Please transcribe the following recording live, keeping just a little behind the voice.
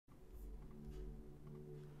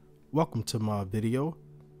Welcome to my video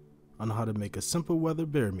on how to make a simple weather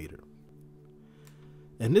barometer.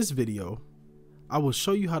 In this video, I will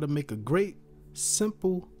show you how to make a great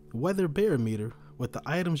simple weather barometer with the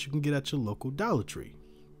items you can get at your local Dollar Tree.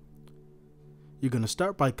 You're going to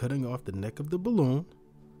start by cutting off the neck of the balloon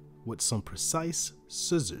with some precise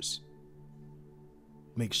scissors.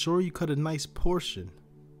 Make sure you cut a nice portion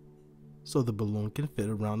so the balloon can fit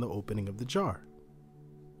around the opening of the jar.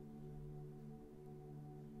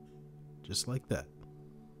 Just like that.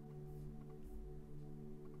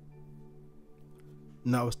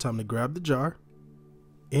 Now it's time to grab the jar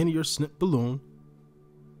and your snipped balloon.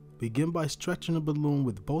 Begin by stretching the balloon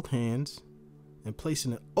with both hands and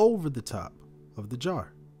placing it over the top of the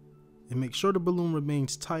jar. And make sure the balloon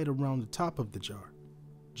remains tight around the top of the jar,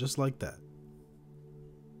 just like that.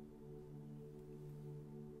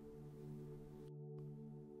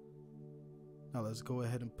 Now let's go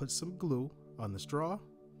ahead and put some glue on the straw.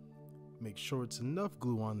 Make sure it's enough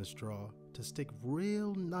glue on the straw to stick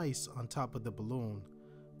real nice on top of the balloon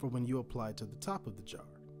for when you apply it to the top of the jar.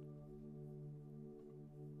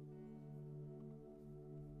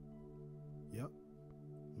 Yep,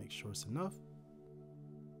 make sure it's enough.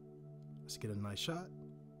 Let's get a nice shot.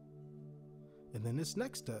 And then this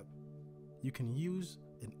next step, you can use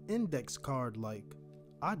an index card like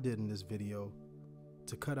I did in this video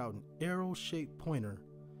to cut out an arrow-shaped pointer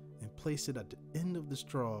and place it at the end of the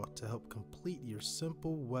straw to help complete your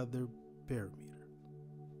simple weather barometer.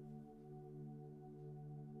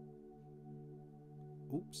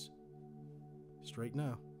 Oops, straight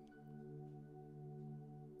now.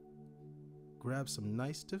 Grab some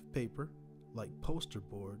nice stiff paper like poster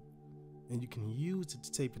board and you can use it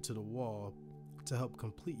to tape it to the wall to help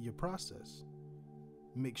complete your process.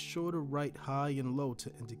 Make sure to write high and low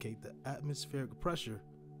to indicate the atmospheric pressure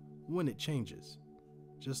when it changes.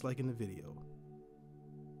 Just like in the video.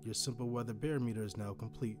 Your simple weather barometer is now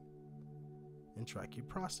complete, and track your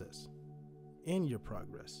process and your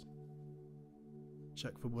progress.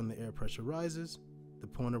 Check for when the air pressure rises, the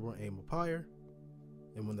pointer will aim up higher,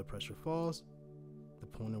 and when the pressure falls, the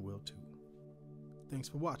pointer will too. Thanks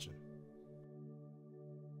for watching.